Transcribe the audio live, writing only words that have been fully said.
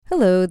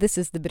Hello, this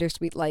is The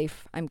Bittersweet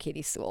Life. I'm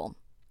Katie Sewell.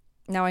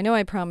 Now, I know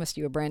I promised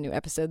you a brand new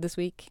episode this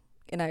week,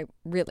 and I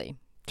really,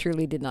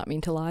 truly did not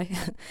mean to lie.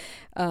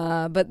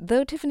 But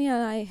though Tiffany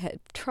and I had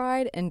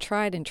tried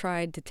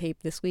to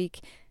tape this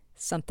week,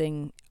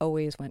 something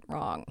always went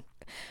wrong.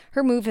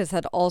 Her move has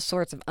had all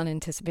sorts of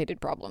unanticipated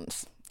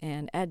problems,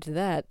 and add to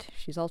that,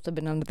 she's also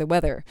been under the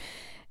weather.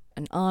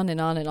 And on and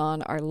on and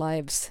on, our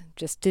lives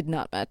just did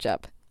not match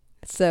up.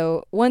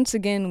 So, once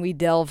again, we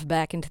delve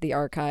back into the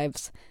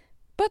archives,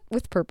 but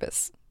with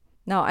purpose.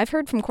 Now, I've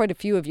heard from quite a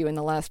few of you in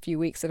the last few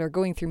weeks that are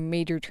going through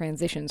major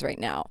transitions right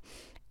now.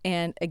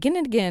 And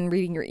again,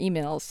 reading your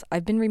emails,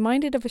 I've been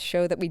reminded of a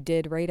show that we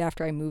did right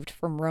after I moved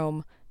from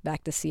Rome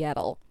back to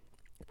Seattle.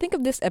 Think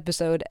of this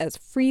episode as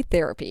free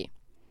therapy.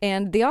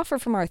 And the offer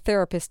from our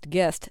therapist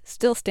guest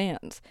still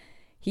stands.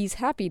 He's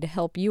happy to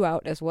help you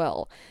out as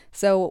well.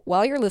 So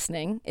while you're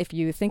listening, if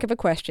you think of a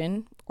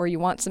question or you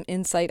want some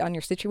insight on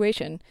your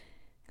situation,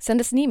 send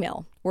us an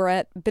email. We're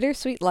at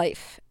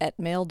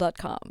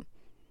bittersweetlife@mail.com.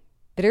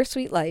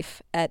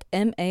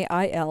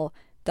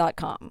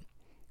 bittersweetlife@mail.com.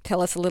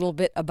 Tell us a little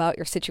bit about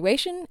your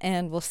situation,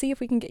 and we'll see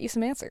if we can get you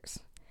some answers.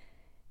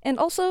 And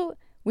also,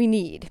 we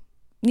need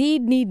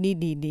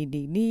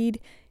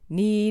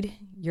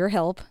your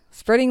help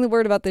spreading the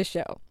word about this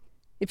show.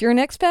 If you're an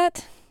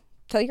expat,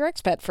 tell your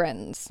expat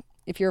friends.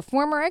 If you're a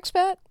former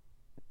expat,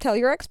 tell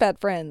your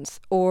expat friends,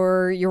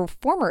 or your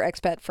former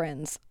expat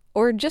friends,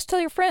 or just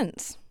tell your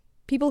friends.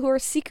 People who are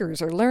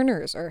seekers or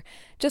learners or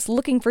just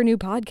looking for a new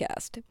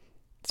podcast.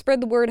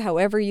 Spread the word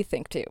however you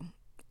think to.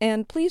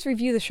 And please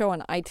review the show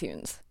on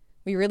iTunes.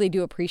 We really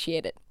do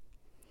appreciate it.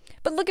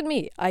 But look at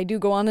me. I do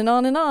go on and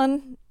on and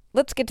on.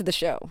 Let's get to the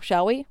show,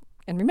 shall we?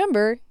 And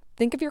remember,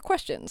 think of your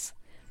questions.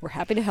 We're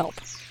happy to help.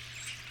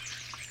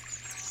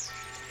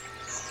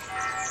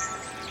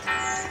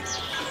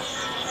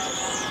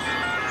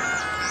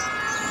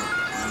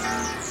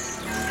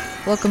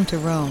 Welcome to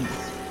Rome.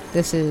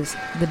 This is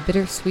The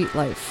Bittersweet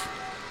Life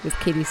with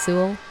Katie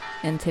Sewell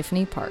and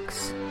Tiffany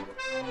Parks.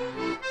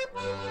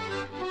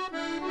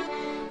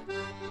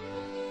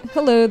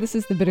 Hello, this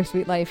is The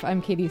Bittersweet Life. I'm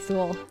Katie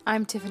Sewell.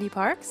 I'm Tiffany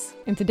Parks.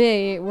 And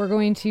today we're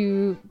going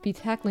to be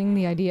tackling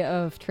the idea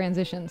of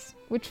transitions,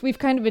 which we've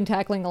kind of been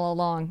tackling all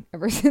along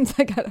ever since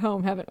I got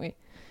home, haven't we?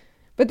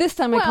 But this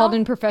time I called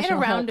in professional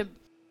help.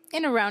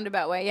 In a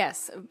roundabout way,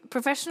 yes.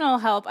 Professional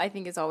help, I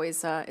think, is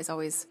always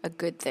a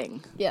good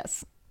thing.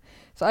 Yes.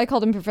 So I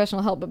called in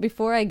professional help, but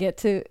before I get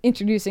to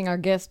introducing our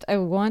guest, I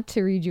want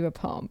to read you a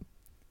poem.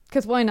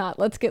 Because why not?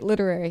 Let's get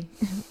literary.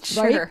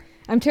 Sure. Right?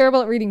 I'm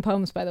terrible at reading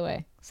poems, by the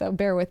way, so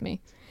bear with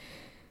me.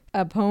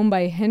 A poem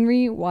by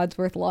Henry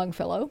Wadsworth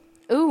Longfellow.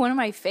 Ooh, one of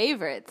my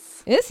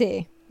favorites. Is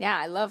he? Yeah,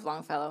 I love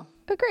Longfellow.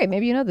 Oh, great.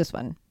 Maybe you know this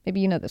one.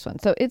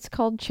 So it's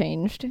called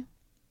Changed.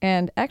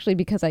 And actually,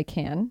 because I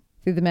can,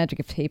 through the magic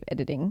of tape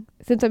editing,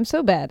 since I'm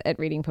so bad at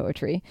reading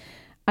poetry,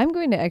 I'm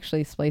going to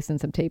actually splice in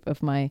some tape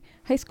of my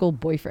high school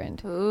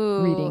boyfriend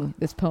reading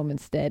this poem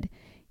instead.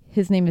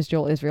 His name is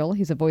Joel Israel.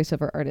 He's a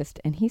voiceover artist,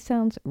 and he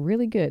sounds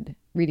really good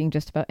reading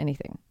just about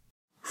anything.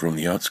 From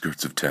the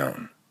outskirts of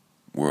town,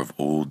 where of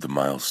old the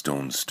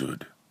milestones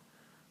stood,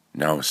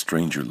 now a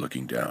stranger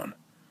looking down,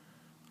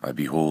 I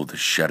behold the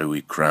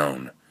shadowy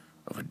crown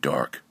of a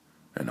dark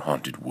and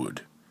haunted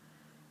wood.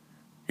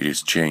 It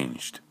is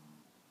changed,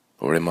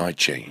 or am I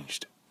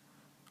changed?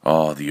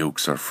 Ah, the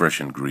oaks are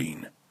fresh and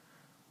green,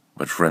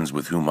 but friends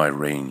with whom I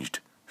ranged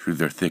through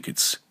their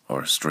thickets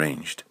are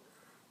estranged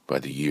by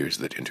the years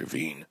that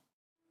intervene.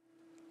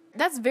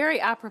 That's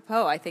very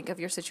apropos, I think, of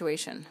your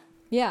situation.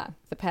 Yeah,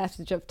 the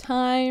passage of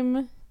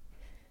time,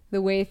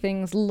 the way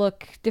things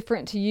look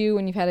different to you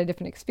when you've had a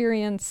different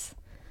experience,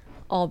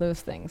 all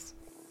those things.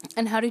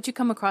 And how did you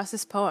come across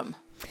this poem?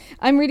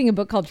 I'm reading a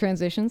book called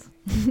Transitions.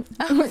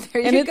 Oh,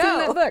 there and you it's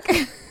go. in that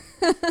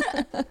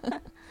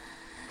book.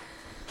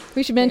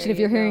 We should mention, if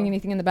you're hearing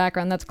anything in the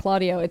background, that's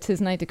Claudio. It's his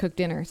night to cook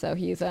dinner, so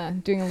he's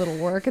doing a little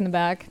work in the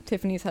back.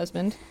 Tiffany's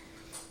husband.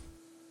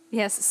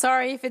 Yes,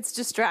 sorry if it's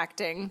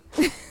distracting.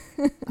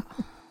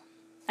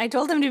 I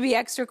told him to be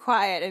extra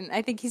quiet, and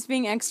I think he's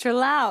being extra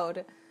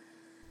loud.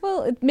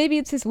 Well, maybe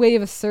it's his way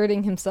of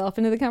asserting himself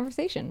into the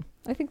conversation.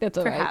 I think that's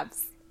all right.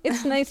 Perhaps.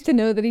 It's nice to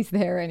know that he's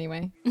there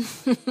anyway.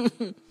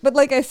 But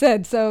like I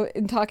said, so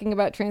in talking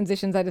about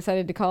transitions, I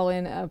decided to call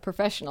in a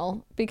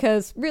professional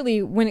because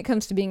really when it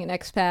comes to being an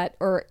expat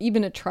or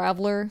even a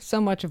traveler,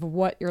 so much of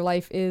what your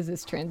life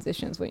is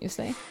transitions, wouldn't you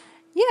say?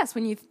 Yes,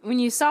 when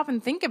you stop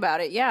and think about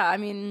it, yeah. I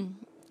mean,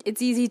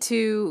 it's easy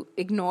to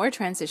ignore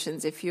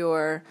transitions if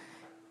you're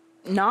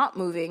not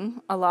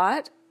moving a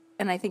lot.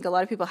 And I think a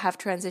lot of people have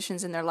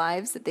transitions in their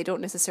lives that they don't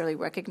necessarily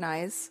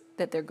recognize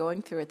that they're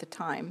going through at the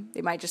time.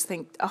 They might just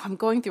think, oh, I'm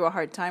going through a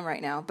hard time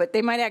right now. But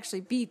they might actually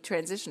be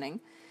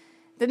transitioning.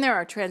 Then there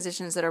are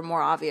transitions that are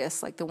more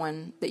obvious, like the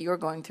one that you're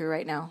going through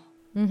right now.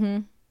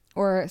 Mm-hmm.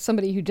 Or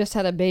somebody who just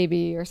had a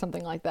baby or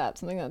something like that.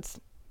 Something that's,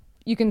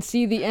 you can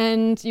see the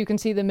end, you can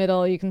see the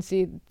middle, you can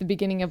see the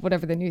beginning of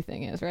whatever the new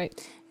thing is,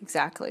 right?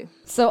 Exactly.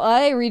 So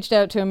I reached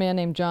out to a man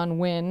named John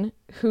Wynn,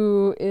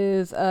 who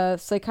is a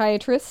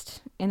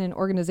psychiatrist and an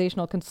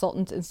organizational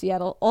consultant in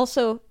Seattle.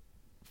 Also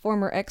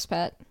former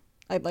expat,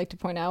 I'd like to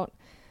point out,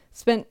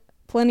 spent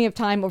plenty of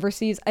time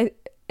overseas.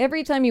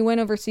 Every time he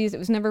went overseas, it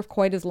was never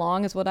quite as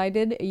long as what I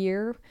did, a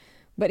year,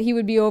 but he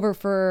would be over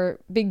for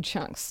big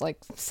chunks, like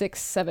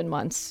 6-7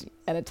 months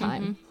at a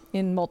time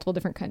in multiple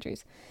different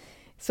countries.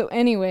 So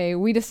anyway,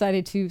 we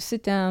decided to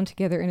sit down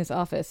together in his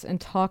office and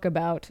talk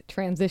about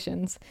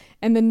transitions.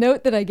 And the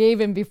note that I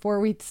gave him before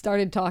we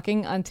started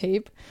talking on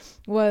tape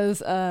was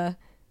that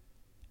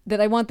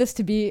I want this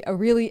to be a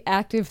really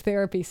active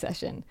therapy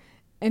session.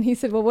 And he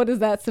said, well, what is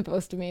that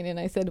supposed to mean? And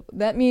I said,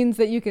 that means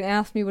that you can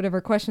ask me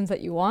whatever questions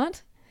that you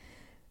want,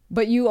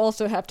 but you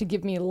also have to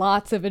give me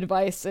lots of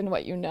advice in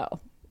what you know.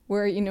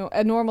 Where,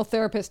 a normal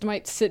therapist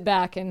might sit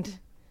back and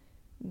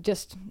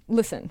just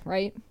listen,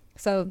 right?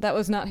 So that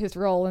was not his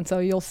role. And so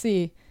you'll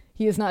see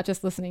he is not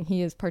just listening,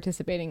 he is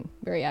participating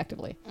very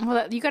actively.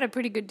 Well, you got a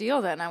pretty good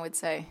deal then, I would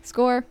say.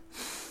 Score.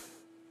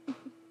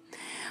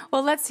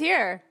 Well, let's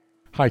hear.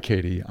 Hi,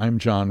 Katie. I'm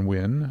John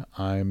Wynn.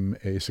 I'm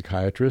a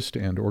psychiatrist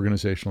and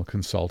organizational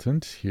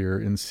consultant here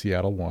in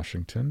Seattle,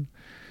 Washington.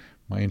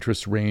 My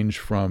interests range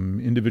from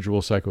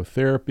individual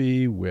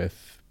psychotherapy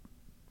with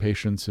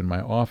patients in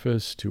my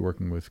office to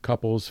working with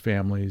couples,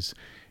 families,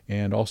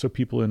 and also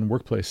people in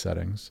workplace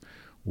settings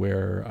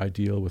where I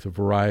deal with a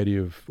variety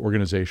of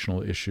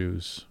organizational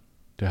issues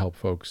to help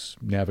folks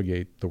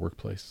navigate the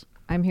workplace.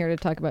 I'm here to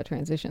talk about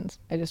transitions.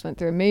 I just went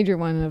through a major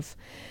one of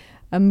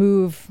a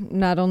move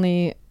not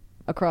only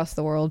across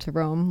the world to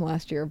Rome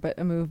last year, but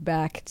a move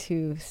back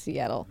to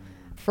Seattle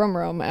from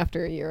Rome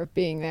after a year of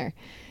being there.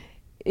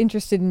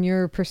 Interested in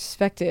your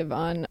perspective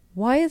on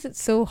why is it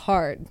so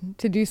hard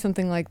to do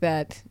something like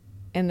that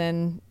and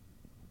then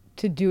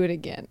to do it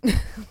again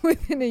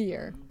within a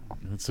year?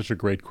 That's such a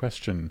great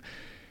question.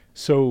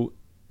 So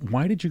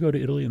why did you go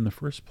to Italy in the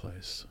first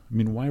place? I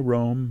mean, why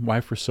Rome?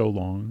 Why for so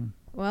long?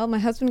 Well, my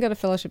husband got a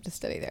fellowship to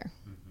study there.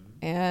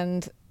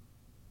 And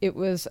it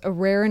was a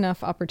rare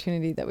enough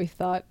opportunity that we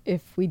thought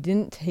if we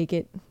didn't take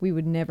it, we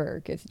would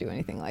never get to do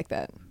anything like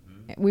that.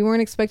 We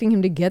weren't expecting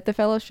him to get the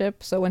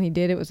fellowship, so when he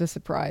did, it was a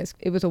surprise.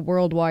 It was a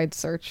worldwide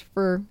search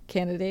for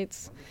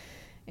candidates.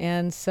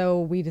 And so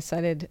we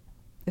decided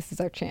this is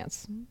our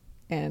chance.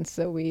 And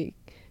so we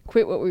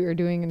quit what we were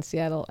doing in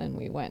Seattle and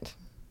we went.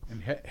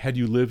 And had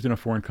you lived in a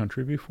foreign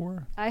country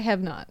before? I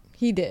have not.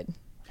 He did.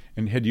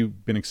 And had you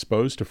been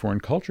exposed to foreign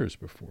cultures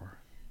before?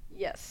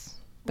 Yes,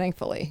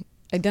 thankfully.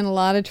 I'd done a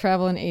lot of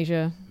travel in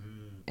Asia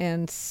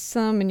and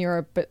some in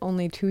Europe, but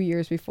only 2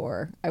 years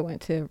before I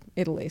went to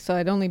Italy. So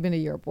I'd only been to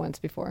Europe once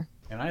before.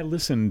 And I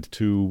listened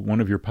to one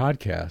of your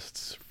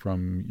podcasts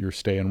from your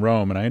stay in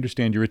Rome, and I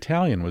understand your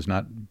Italian was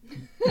not,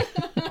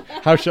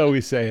 how shall we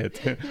say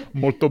it,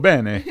 molto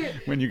bene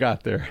when you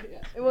got there.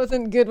 It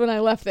wasn't good when I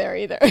left there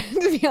either,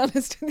 to be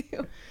honest with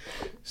you.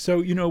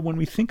 So, when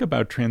we think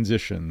about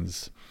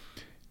transitions,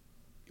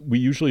 we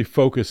usually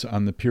focus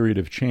on the period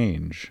of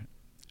change.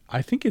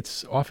 I think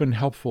it's often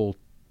helpful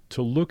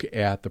to look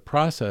at the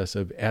process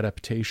of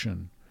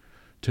adaptation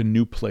to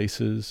new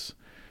places,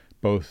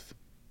 both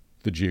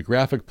the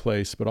geographic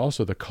place, but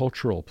also the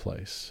cultural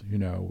place.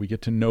 We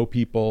get to know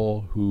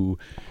people who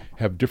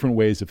have different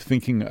ways of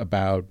thinking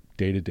about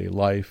day-to-day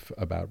life,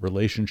 about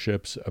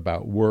relationships,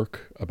 about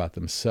work, about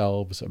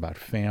themselves, about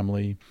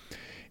family.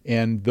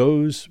 And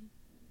those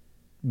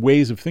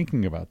ways of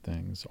thinking about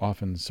things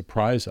often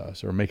surprise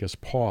us or make us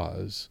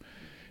pause.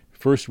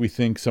 First, we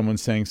think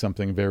someone's saying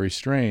something very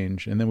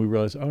strange, and then we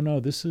realize, oh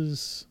no, this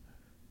is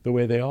the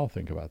way they all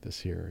think about this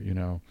here,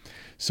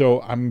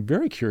 So I'm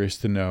very curious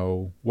to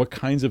know what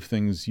kinds of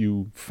things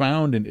you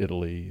found in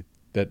Italy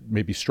that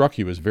maybe struck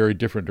you as very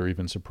different or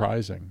even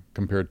surprising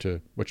compared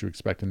to what you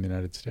expect in the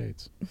United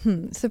States.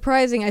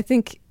 Surprising, I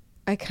think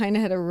I kind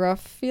of had a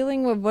rough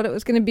feeling of what it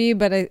was going to be,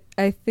 but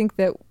I think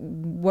that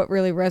what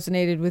really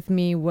resonated with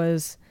me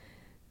was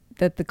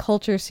that the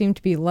culture seemed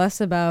to be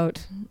less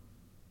about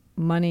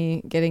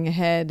money, getting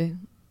ahead,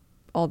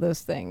 all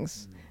those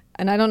things.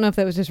 And I don't know if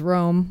that was just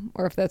Rome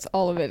or if that's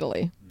all of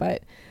Italy,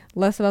 but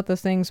less about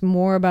those things,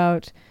 more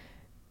about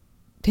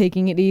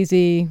taking it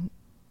easy,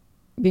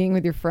 being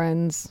with your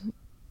friends,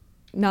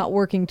 not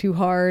working too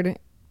hard,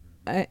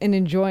 and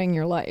enjoying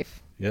your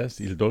life.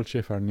 Yes, il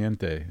dolce far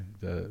niente,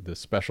 the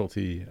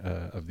specialty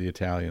of the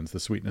Italians, the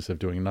sweetness of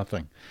doing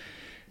nothing.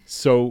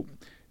 So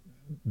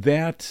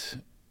that,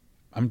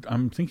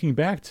 I'm thinking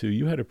back to,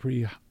 you had a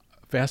pretty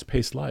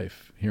fast-paced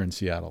life here in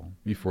Seattle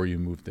before you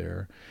moved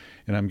there,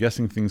 and I'm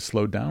guessing things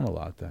slowed down a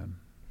lot then.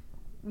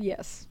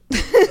 Yes.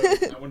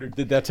 I wonder,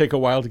 did that take a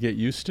while to get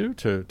used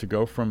to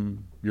go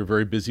from your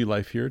very busy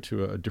life here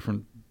to a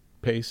different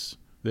pace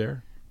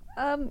there?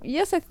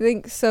 Yes, I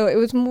think so. It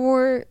was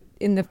more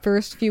in the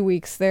first few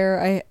weeks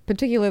there,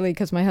 particularly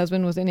because my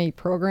husband was in a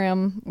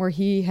program where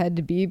he had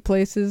to be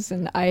places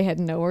and I had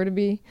nowhere to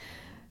be.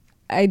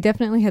 I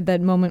definitely had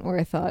that moment where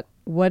I thought,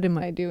 what am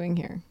I doing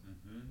here?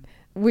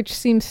 Which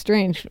seems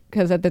strange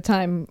because at the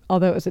time,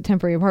 although it was a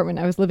temporary apartment,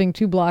 I was living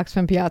 2 blocks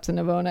from Piazza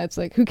Navona. It's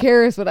like, who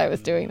cares what I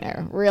was doing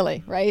there,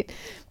 really, right?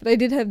 But I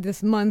did have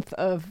this month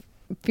of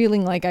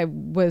feeling like I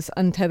was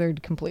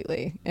untethered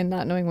completely and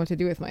not knowing what to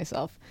do with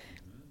myself.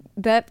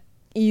 That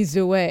eased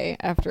away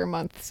after a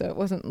month. So it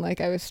wasn't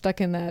like I was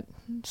stuck in that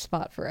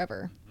spot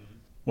forever.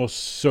 Well,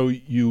 so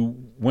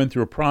you went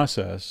through a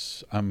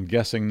process, I'm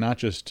guessing, not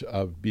just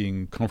of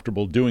being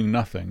comfortable doing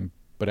nothing,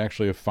 but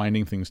actually of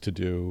finding things to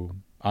do,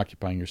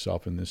 occupying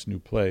yourself in this new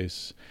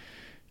place,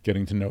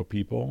 getting to know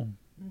people.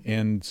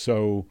 And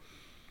so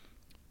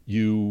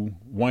you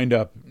wind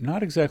up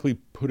not exactly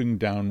putting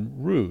down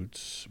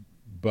roots,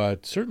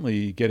 but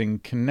certainly getting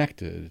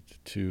connected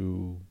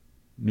to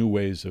new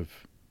ways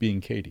of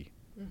being Katie.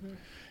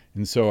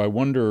 And so I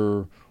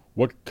wonder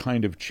what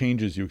kind of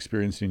changes you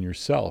experienced in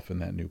yourself in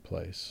that new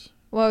place.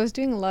 Well, I was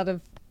doing a lot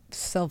of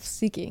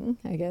self-seeking,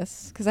 I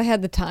guess, because I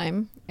had the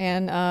time.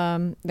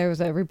 And there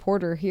was a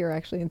reporter here,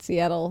 actually, in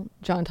Seattle,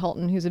 John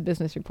Talton, who's a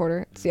business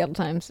reporter at Seattle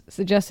Times,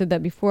 suggested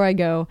that before I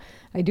go,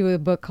 I do a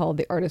book called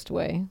The Artist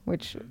Way,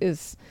 which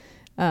is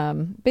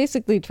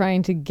basically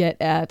trying to get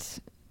at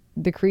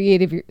the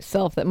creative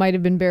self that might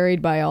have been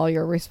buried by all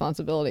your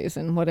responsibilities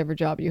in whatever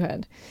job you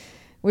had,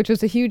 which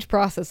was a huge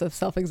process of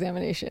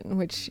self-examination,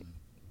 which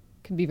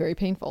can be very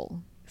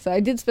painful. So I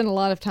did spend a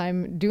lot of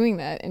time doing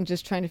that and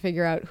just trying to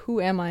figure out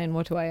who am I and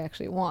what do I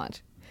actually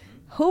want,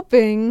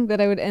 hoping that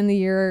I would end the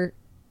year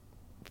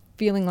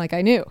feeling like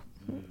I knew,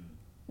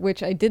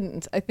 which I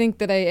didn't. I think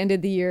that I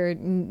ended the year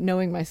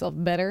knowing myself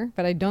better,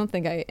 but I don't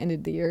think I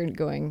ended the year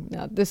going,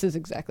 no, this is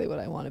exactly what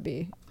I want to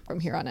be from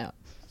here on out.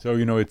 So,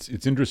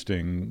 it's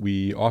interesting.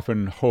 We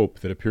often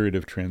hope that a period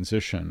of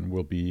transition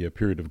will be a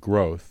period of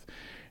growth,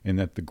 and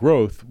that the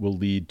growth will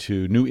lead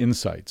to new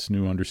insights,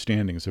 new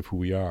understandings of who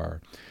we are.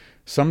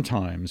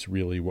 Sometimes,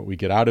 really, what we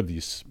get out of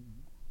these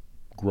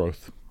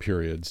growth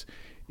periods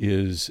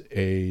is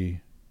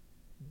a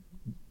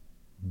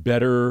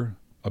better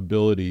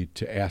ability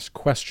to ask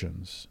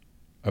questions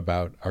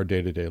about our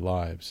day-to-day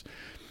lives.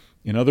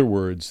 In other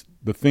words,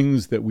 the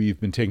things that we've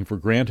been taking for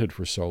granted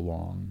for so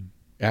long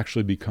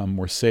actually become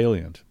more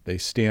salient. They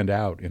stand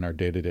out in our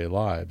day-to-day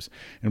lives,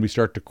 and we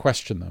start to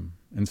question them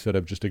instead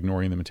of just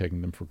ignoring them and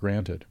taking them for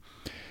granted.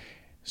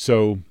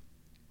 So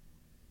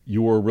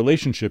your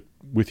relationship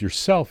with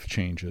yourself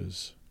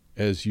changes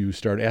as you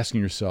start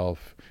asking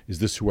yourself, is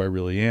this who I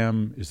really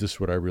am? Is this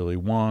what I really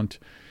want?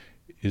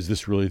 Is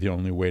this really the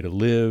only way to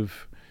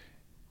live?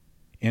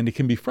 And it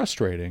can be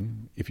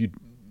frustrating if you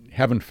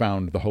haven't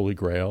found the Holy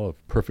Grail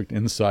of perfect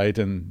insight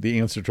and the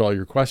answer to all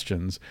your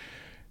questions.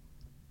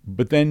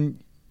 But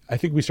then I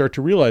think we start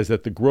to realize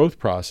that the growth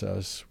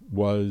process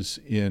was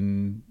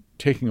in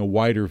taking a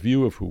wider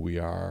view of who we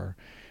are,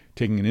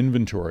 taking an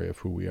inventory of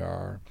who we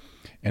are,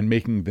 and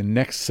making the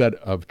next set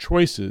of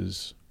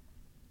choices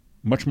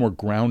much more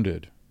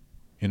grounded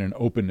in an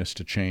openness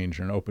to change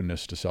and an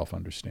openness to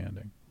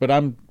self-understanding. But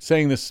I'm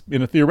saying this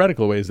in a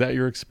theoretical way. Is that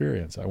your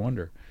experience? I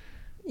wonder.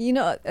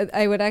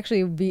 I would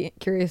actually be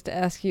curious to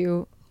ask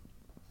you,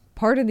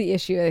 part of the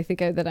issue I think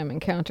that I'm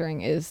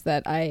encountering is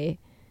that I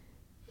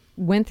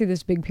went through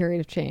this big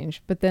period of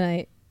change, but then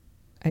I,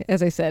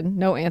 as I said,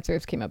 no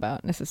answers came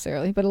about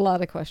necessarily, but a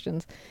lot of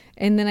questions.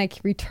 And then I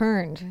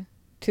returned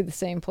to the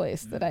same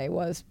place that I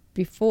was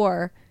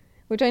before,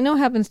 which I know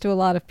happens to a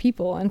lot of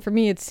people. And for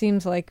me, it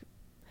seems like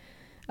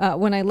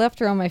when I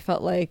left Rome, I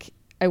felt like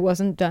I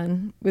wasn't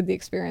done with the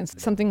experience.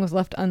 Something was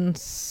left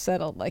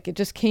unsettled. Like it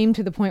just came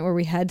to the point where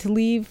we had to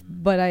leave,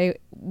 but I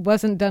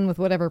wasn't done with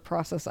whatever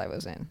process I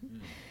was in.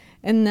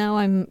 And now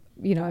I'm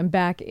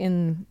back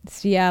in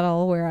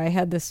Seattle where I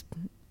had this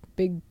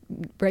big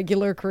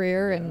regular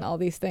career and all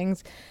these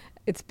things.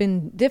 It's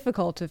been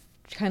difficult to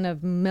kind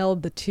of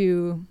meld the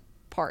two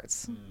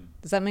parts.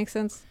 Does that make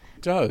sense?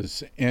 It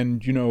does.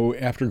 And,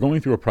 after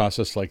going through a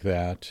process like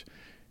that,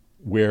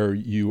 where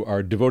you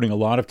are devoting a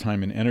lot of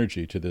time and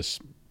energy to this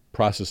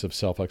process of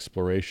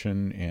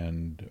self-exploration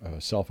and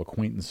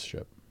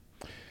self-acquaintanceship,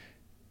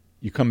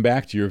 you come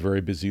back to your very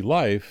busy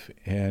life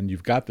and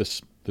you've got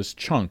this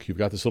chunk, you've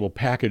got this little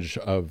package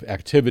of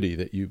activity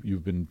that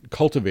you've been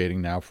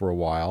cultivating now for a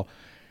while.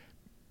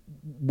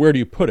 Where do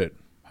you put it?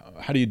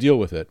 How do you deal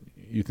with it?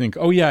 You think,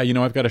 oh yeah,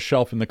 I've got a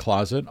shelf in the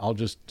closet. I'll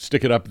just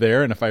stick it up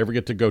there, and if I ever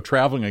get to go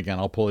traveling again,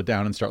 I'll pull it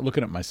down and start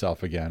looking at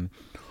myself again.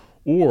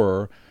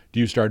 Or do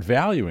you start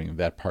valuing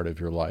that part of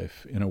your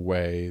life in a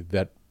way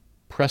that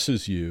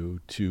presses you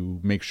to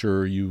make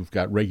sure you've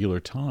got regular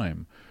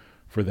time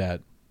for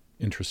that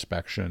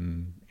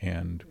introspection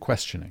and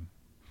questioning?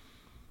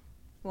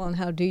 Well, and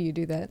how do you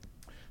do that?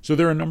 So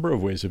there are a number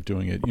of ways of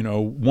doing it.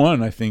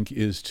 One, I think,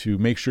 is to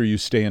make sure you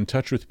stay in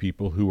touch with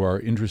people who are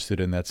interested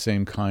in that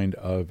same kind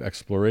of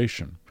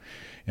exploration.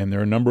 And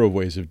there are a number of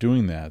ways of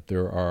doing that.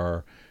 There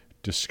are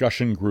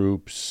discussion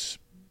groups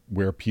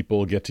where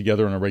people get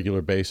together on a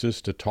regular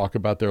basis to talk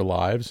about their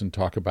lives and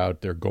talk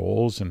about their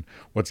goals and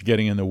what's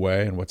getting in the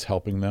way and what's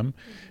helping them.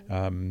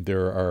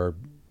 There are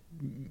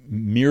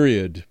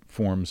myriad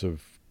forms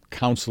of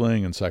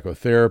counseling and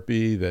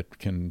psychotherapy that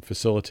can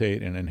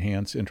facilitate and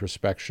enhance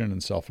introspection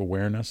and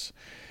self-awareness.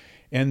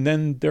 And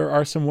then there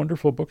are some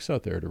wonderful books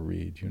out there to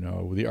read.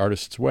 The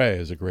Artist's Way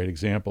is a great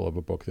example of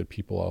a book that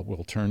people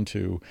will turn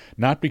to,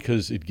 not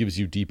because it gives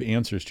you deep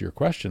answers to your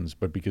questions,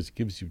 but because it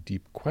gives you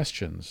deep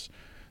questions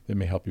that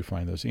may help you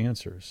find those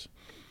answers.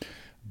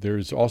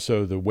 There's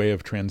also The Way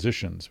of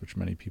Transitions, which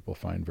many people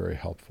find very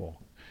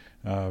helpful.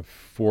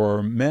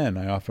 For men,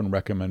 I often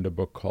recommend a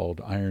book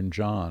called Iron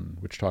John,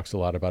 which talks a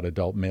lot about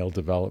adult male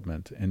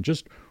development. And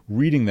just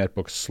reading that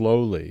book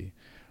slowly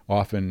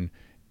often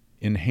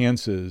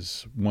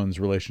enhances one's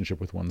relationship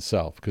with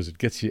oneself, because it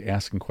gets you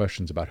asking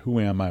questions about who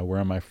am I, where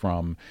am I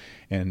from,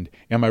 and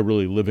am I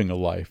really living a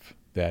life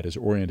that is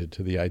oriented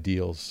to the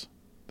ideals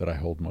that I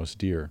hold most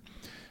dear.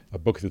 A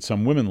book that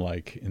some women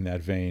like in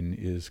that vein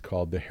is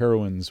called The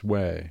Heroine's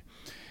Way.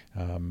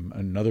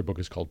 Another book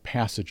is called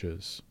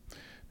Passages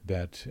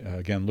that,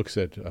 again, looks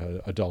at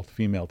adult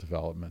female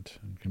development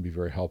and can be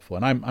very helpful.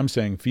 And I'm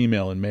saying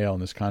female and male in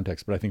this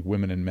context, but I think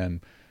women and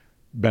men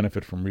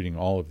benefit from reading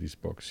all of these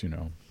books,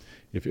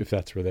 if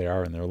that's where they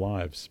are in their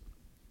lives.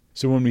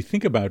 So when we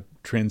think about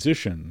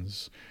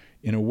transitions,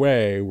 in a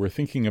way, we're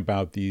thinking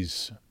about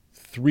these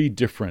three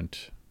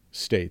different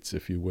states,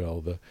 if you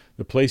will,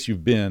 the place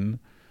you've been,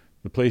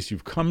 the place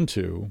you've come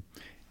to,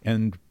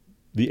 and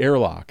the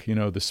airlock,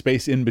 the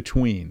space in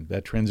between,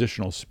 that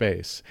transitional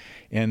space.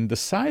 And the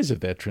size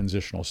of that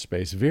transitional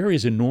space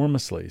varies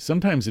enormously.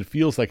 Sometimes it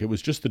feels like it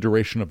was just the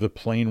duration of the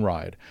plane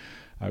ride.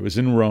 I was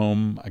in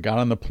Rome, I got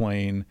on the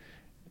plane,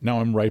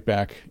 now I'm right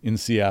back in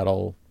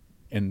Seattle,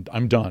 and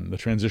I'm done. The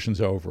transition's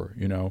over,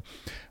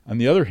 On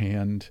the other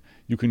hand,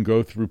 you can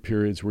go through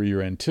periods where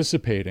you're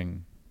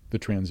anticipating the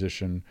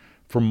transition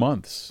for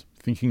months,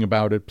 thinking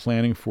about it,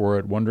 planning for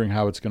it, wondering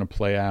how it's going to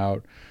play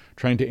out,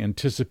 trying to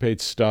anticipate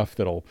stuff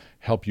that'll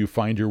help you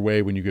find your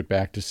way when you get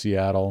back to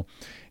Seattle.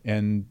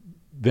 And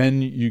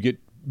then you get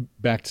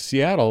back to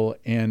Seattle,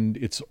 and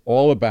it's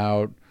all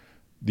about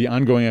the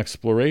ongoing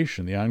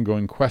exploration, the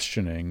ongoing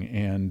questioning,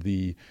 and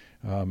the,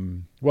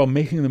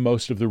 making the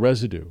most of the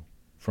residue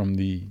from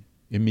the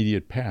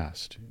immediate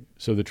past.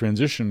 So the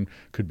transition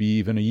could be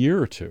even a year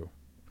or two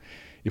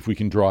if we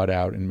can draw it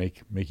out and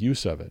make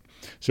use of it.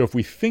 So if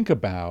we think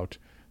about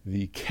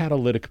the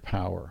catalytic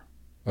power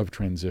of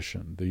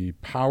transition, the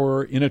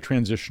power in a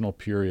transitional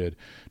period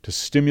to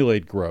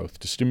stimulate growth,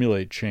 to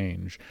stimulate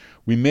change,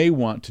 we may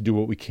want to do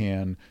what we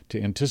can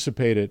to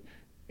anticipate it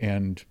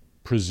and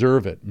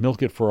preserve it,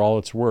 milk it for all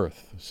it's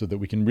worth, so that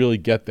we can really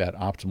get that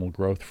optimal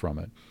growth from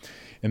it.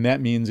 And that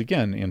means,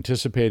 again,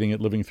 anticipating it,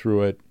 living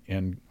through it,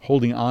 and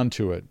holding on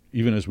to it,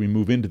 even as we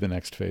move into the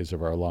next phase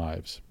of our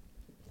lives.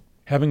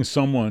 Having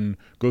someone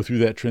go through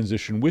that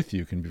transition with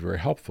you can be very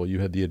helpful. You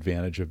had the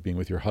advantage of being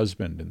with your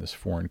husband in this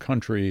foreign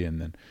country, and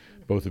then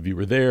both of you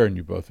were there,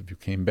 and both of you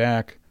came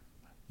back.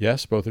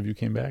 Yes, both of you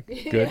came back?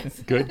 Good, yes.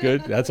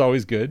 Good. That's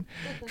always good.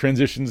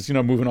 Transitions,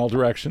 move in all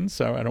directions,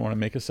 so I don't want to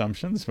make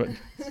assumptions, but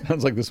it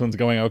sounds like this one's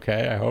going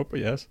okay, I hope.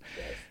 Yes.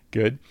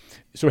 Good.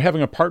 So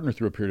having a partner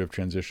through a period of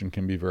transition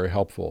can be very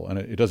helpful, and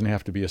it doesn't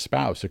have to be a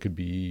spouse. It could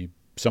be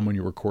someone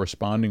you were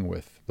corresponding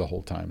with the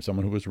whole time,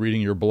 someone who was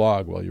reading your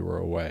blog while you were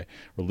away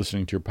or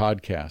listening to your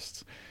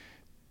podcasts.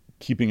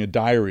 Keeping a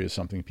diary is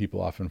something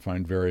people often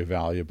find very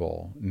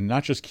valuable.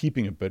 Not just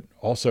keeping it, but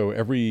also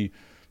every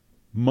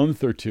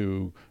month or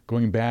two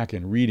going back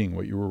and reading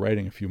what you were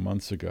writing a few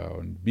months ago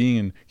and being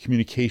in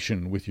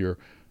communication with your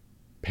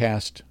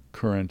past,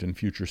 current, and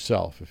future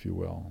self, if you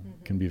will,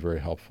 can be very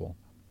helpful.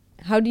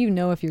 How do you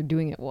know if you're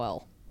doing it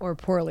well or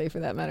poorly, for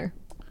that matter?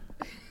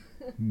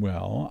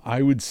 Well,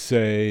 I would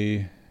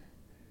say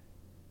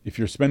if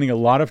you're spending a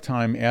lot of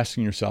time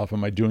asking yourself,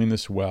 am I doing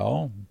this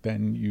well,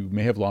 then you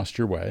may have lost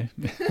your way.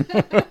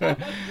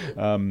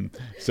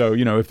 So,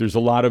 if there's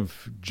a lot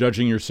of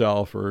judging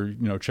yourself or,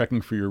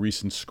 checking for your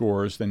recent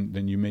scores,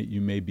 then you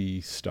may be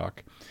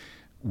stuck.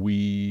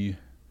 We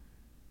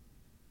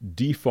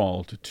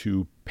default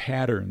to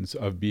patterns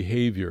of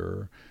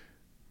behavior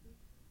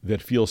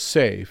that feel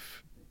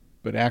safe,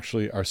 but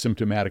actually are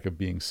symptomatic of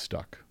being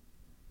stuck.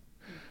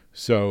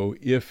 So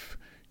if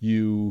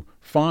you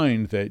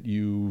find that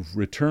you've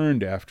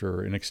returned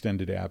after an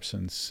extended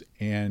absence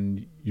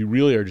and you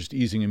really are just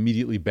easing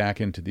immediately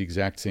back into the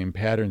exact same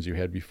patterns you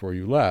had before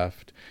you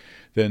left,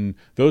 then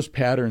those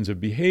patterns of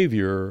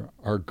behavior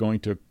are going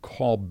to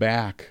call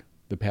back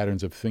the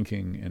patterns of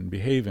thinking and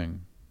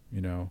behaving,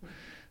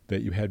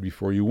 that you had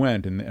before you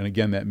went. And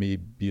again, that may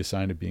be a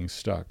sign of being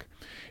stuck.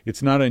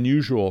 It's not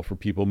unusual for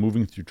people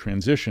moving through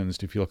transitions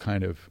to feel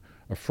kind of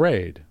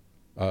afraid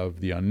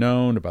of the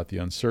unknown, about the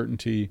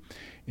uncertainty,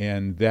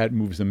 and that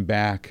moves them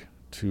back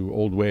to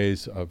old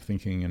ways of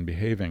thinking and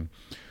behaving.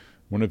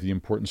 One of the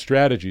important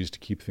strategies to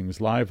keep things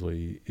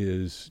lively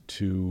is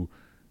to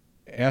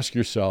ask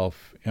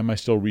yourself, am I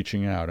still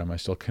reaching out? Am I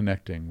still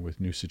connecting with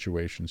new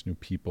situations, new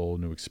people,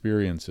 new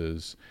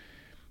experiences?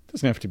 It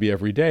doesn't have to be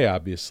every day,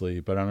 obviously,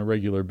 but on a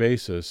regular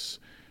basis,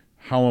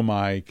 how am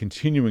I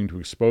continuing to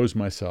expose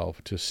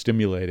myself to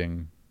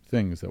stimulating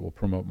things that will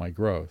promote my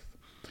growth?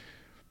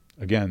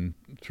 Again,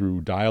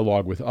 through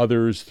dialogue with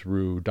others,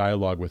 through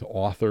dialogue with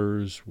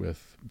authors,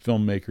 with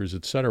filmmakers,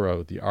 etc.,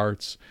 with the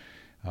arts,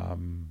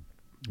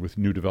 with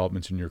new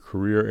developments in your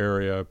career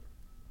area.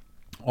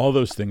 All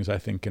those things, I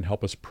think, can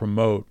help us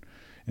promote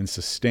and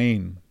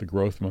sustain the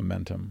growth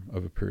momentum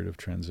of a period of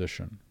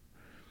transition.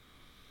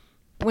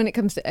 When it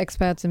comes to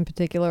expats in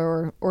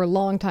particular, or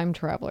long-time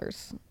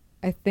travelers,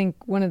 I think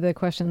one of the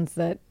questions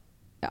that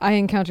I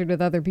encountered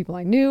with other people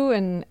I knew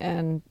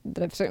and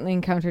that I've certainly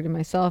encountered in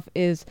myself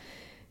is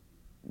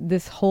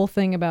this whole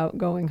thing about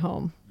going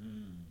home.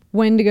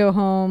 When to go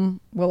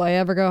home? Will I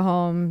ever go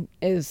home?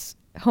 Is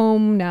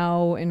home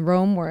now in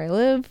Rome where I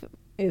live?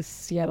 Is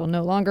Seattle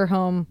no longer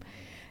home?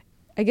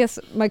 I guess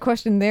my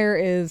question there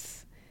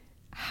is,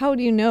 how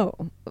do you know,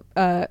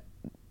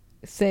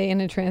 say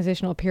in a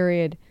transitional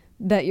period,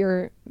 that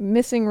you're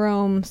missing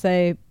Rome,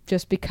 say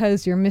just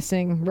because you're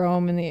missing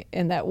Rome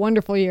in that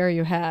wonderful year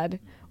you had,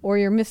 or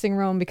you're missing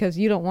Rome because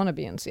you don't want to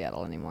be in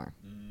Seattle anymore?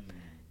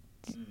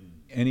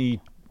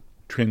 Any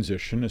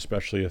transition,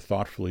 especially a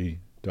thoughtfully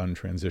done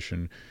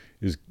transition,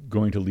 is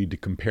going to lead to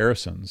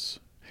comparisons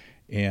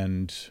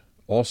and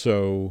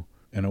also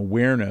an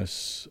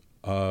awareness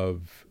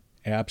of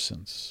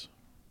absence.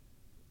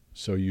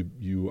 So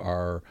you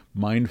are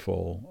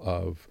mindful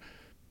of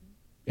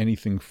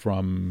anything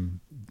from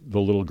the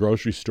little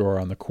grocery store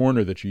on the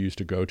corner that you used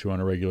to go to on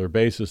a regular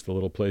basis, the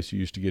little place you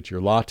used to get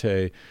your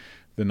latte,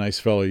 the nice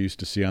fellow you used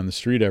to see on the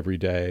street every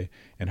day,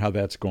 and how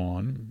that's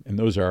gone. And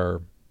those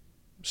are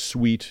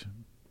sweet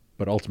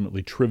but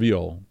ultimately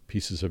trivial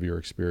pieces of your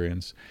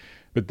experience.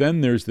 But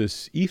then there's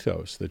this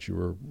ethos that you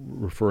were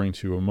referring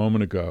to a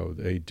moment ago,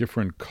 a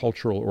different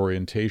cultural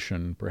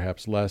orientation,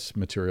 perhaps less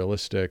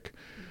materialistic,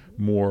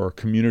 more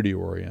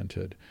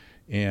community-oriented.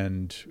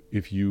 And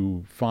if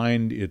you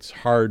find it's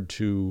hard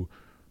to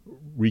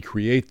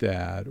recreate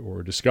that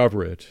or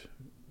discover it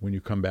when you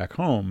come back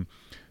home,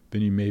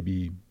 then you may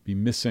be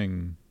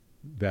missing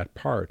that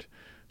part.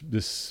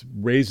 This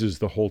raises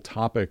the whole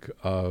topic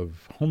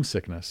of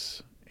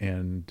homesickness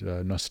and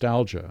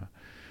nostalgia,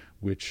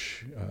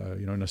 which,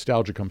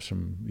 nostalgia comes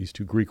from these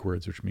two Greek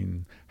words, which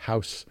mean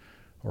house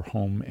or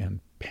home, and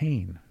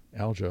pain,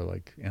 algia,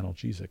 like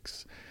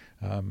analgesics.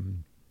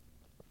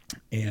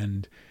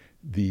 And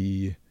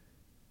the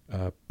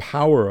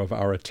power of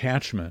our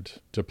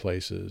attachment to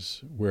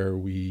places where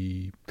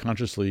we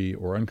consciously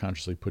or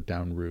unconsciously put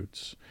down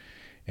roots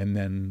and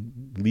then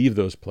leave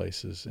those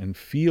places and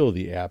feel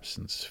the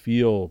absence,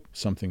 feel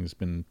something's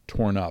been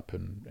torn up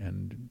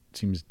and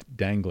seems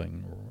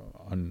dangling or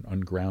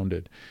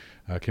ungrounded,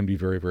 can be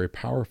very, very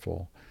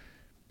powerful.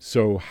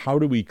 So how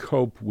do we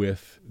cope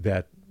with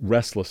that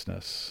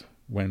restlessness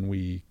when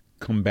we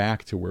come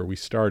back to where we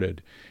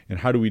started? And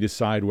how do we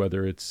decide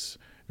whether it's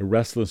a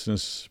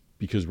restlessness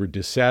because we're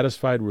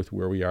dissatisfied with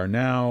where we are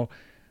now,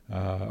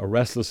 a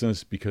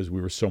restlessness because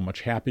we were so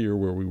much happier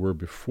where we were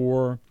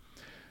before,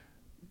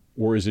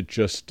 or is it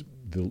just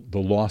the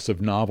loss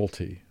of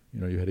novelty?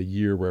 You had a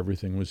year where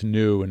everything was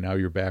new and now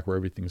you're back where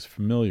everything's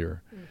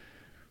familiar.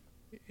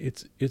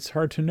 It's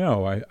hard to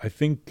know. I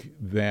think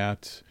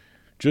that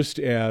just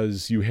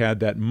as you had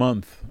that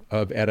month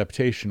of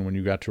adaptation when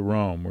you got to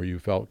Rome, where you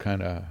felt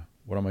kind of,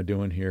 what am I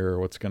doing here?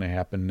 What's going to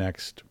happen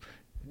next?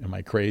 Am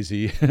I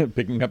crazy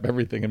picking up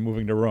everything and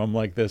moving to Rome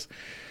like this?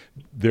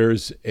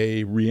 There's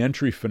a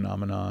reentry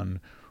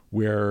phenomenon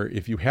where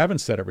if you haven't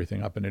set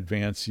everything up in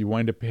advance, you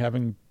wind up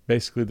having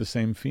basically the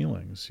same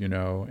feelings,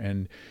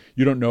 and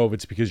you don't know if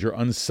it's because you're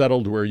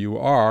unsettled where you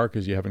are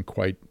because you haven't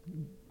quite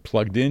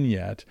plugged in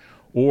yet,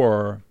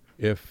 or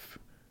if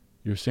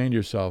you're saying to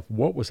yourself,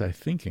 what was I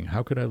thinking?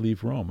 How could I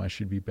leave Rome? I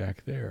should be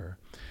back there.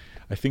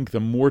 I think the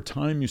more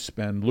time you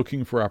spend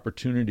looking for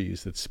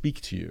opportunities that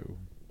speak to you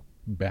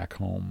back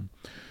home,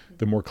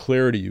 the more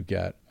clarity you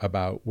get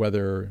about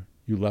whether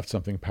you left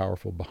something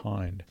powerful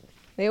behind.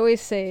 They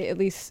always say, at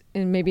least,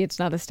 and maybe it's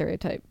not a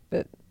stereotype,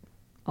 but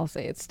I'll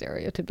say it's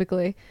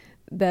stereotypically,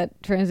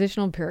 that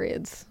transitional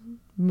periods,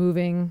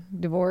 moving,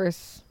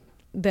 divorce,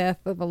 death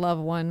of a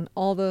loved one,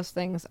 all those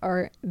things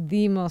are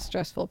the most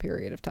stressful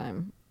period of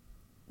time,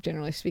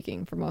 generally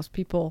speaking, for most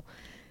people.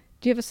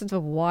 Do you have a sense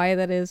of why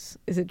that is?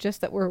 Is it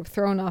just that we're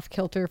thrown off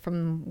kilter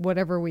from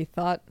whatever we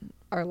thought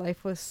our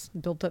life was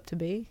built up to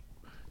be?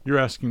 You're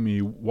asking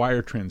me, why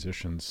are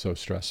transitions so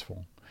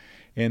stressful?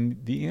 And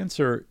the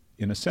answer,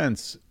 in a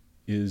sense,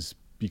 is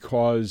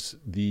because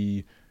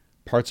the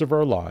parts of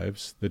our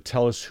lives that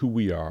tell us who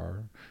we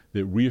are,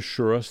 that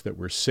reassure us that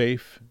we're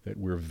safe, that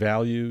we're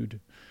valued,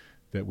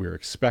 that we're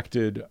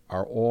expected,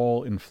 are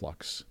all in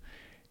flux.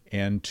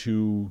 And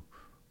to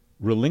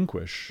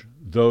relinquish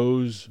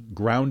those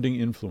grounding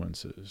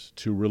influences,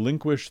 to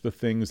relinquish the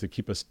things that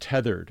keep us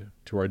tethered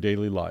to our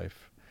daily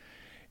life,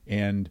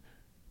 and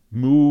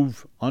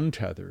move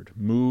untethered,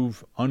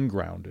 move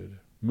ungrounded,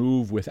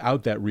 move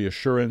without that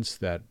reassurance,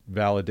 that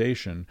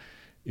validation,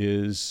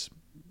 is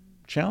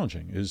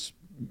challenging, is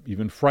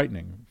even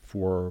frightening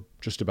for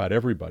just about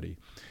everybody.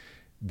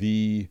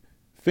 The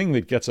thing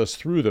that gets us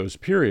through those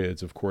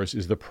periods, of course,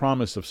 is the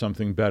promise of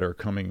something better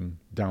coming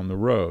down the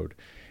road.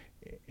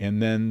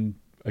 And then,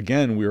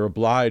 again, we're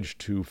obliged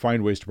to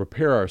find ways to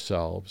prepare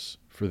ourselves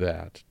for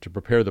that, to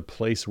prepare the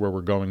place where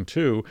we're going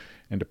to,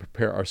 and to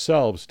prepare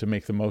ourselves to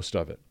make the most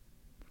of it.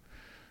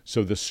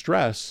 So the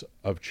stress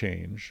of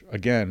change,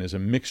 again, is a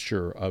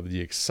mixture of the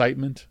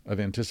excitement of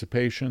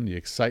anticipation, the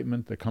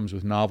excitement that comes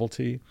with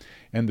novelty,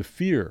 and the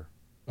fear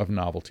of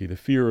novelty, the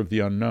fear of the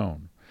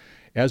unknown.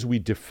 As we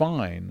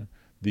define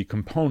the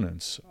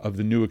components of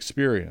the new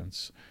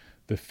experience,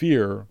 the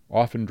fear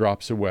often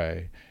drops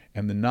away,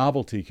 and the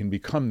novelty can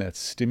become that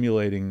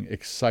stimulating,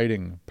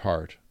 exciting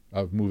part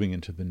of moving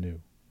into the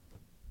new.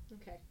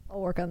 Okay,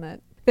 I'll work on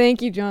that.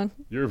 Thank you, John.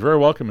 You're very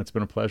welcome. It's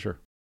been a pleasure.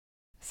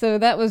 So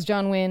that was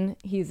John Wynn.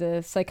 He's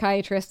a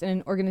psychiatrist and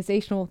an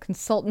organizational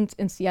consultant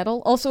in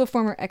Seattle, also a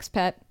former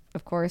expat,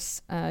 of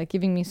course,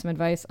 giving me some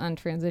advice on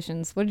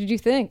transitions. What did you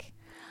think?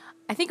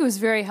 I think it was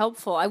very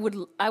helpful. I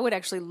would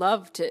actually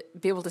love to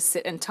be able to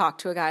sit and talk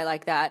to a guy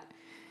like that.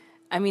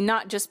 I mean,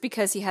 not just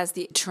because he has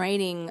the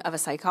training of a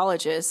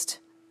psychologist,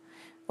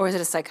 or is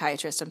it a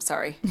psychiatrist? I'm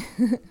sorry.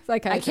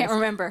 Psychiatrist. I can't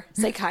remember.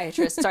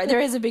 Psychiatrist. Sorry,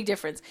 there is a big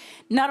difference.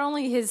 Not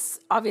only his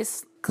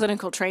obvious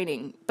clinical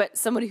training, but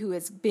somebody who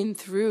has been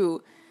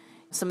through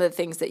some of the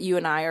things that you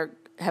and I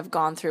have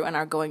gone through and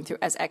are going through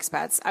as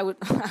expats. I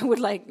would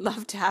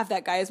love to have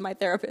that guy as my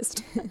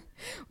therapist.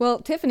 Well,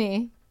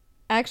 Tiffany,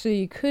 actually,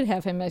 you could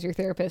have him as your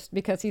therapist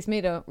because he's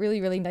made a really,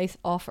 really nice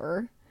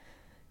offer,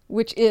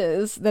 which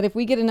is that if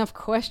we get enough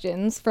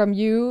questions from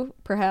you,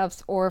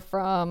 perhaps, or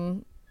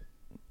from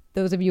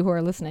those of you who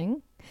are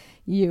listening,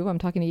 I'm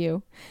talking to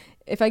you,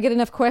 if I get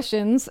enough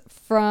questions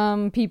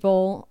from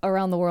people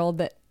around the world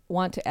that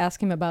want to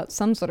ask him about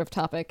some sort of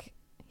topic,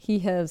 he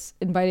has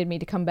invited me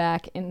to come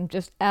back and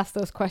just ask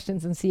those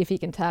questions and see if he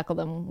can tackle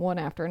them one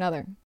after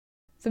another.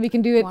 So we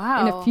can do it in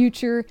a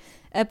future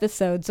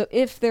episode. So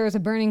if there is a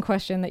burning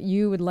question that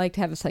you would like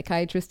to have a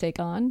psychiatrist take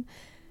on,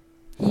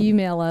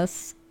 email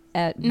us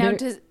at...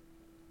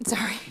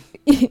 Sorry.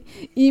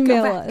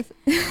 Email us.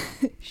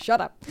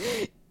 Shut up.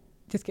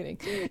 Just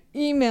kidding.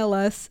 Email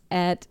us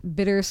at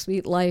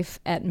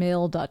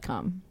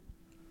bittersweetlife@mail.com.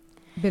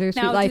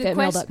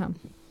 Bittersweetlife@mail.com.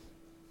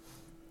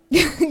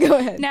 Go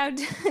ahead. Now,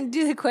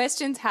 do the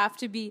questions have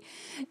to be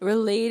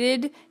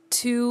related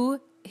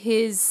to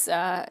his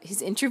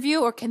interview,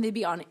 or can they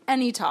be on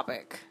any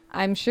topic?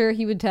 I'm sure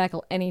he would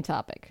tackle any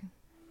topic.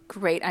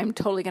 Great. I'm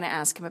totally going to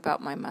ask him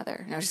about my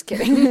mother. No, just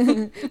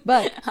kidding.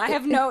 But I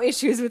have no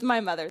issues with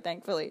my mother,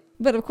 thankfully.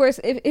 But of course,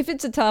 if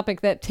it's a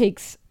topic that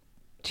takes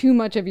too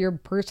much of your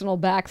personal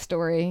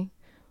backstory,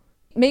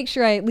 make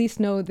sure I at least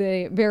know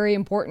the very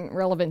important,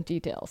 relevant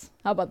details.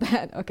 How about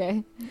that?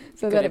 Okay.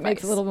 So Good that advice. it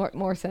makes a little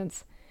more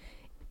sense.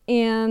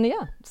 And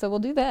yeah, so we'll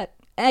do that.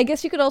 I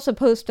guess you could also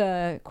post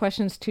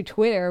questions to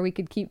Twitter. We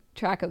could keep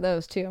track of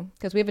those too,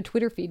 because we have a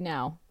Twitter feed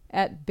now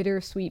at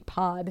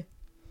BittersweetPod.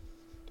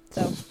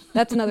 So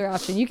that's another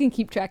option. You can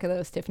keep track of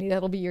those, Tiffany.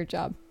 That'll be your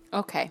job.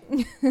 Okay.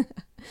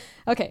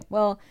 Okay,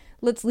 well,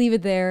 let's leave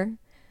it there.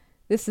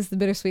 This is The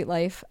Bittersweet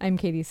Life. I'm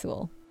Katie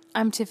Sewell.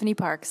 I'm Tiffany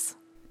Parks.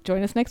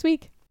 Join us next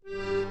week.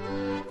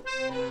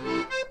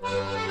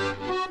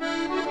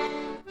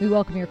 We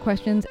welcome your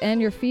questions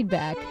and your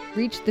feedback.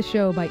 Reach the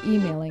show by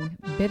emailing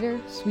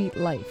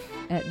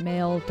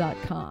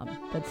bittersweetlife@mail.com.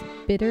 That's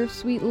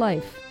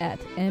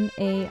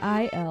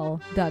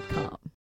bittersweetlife@mail.com.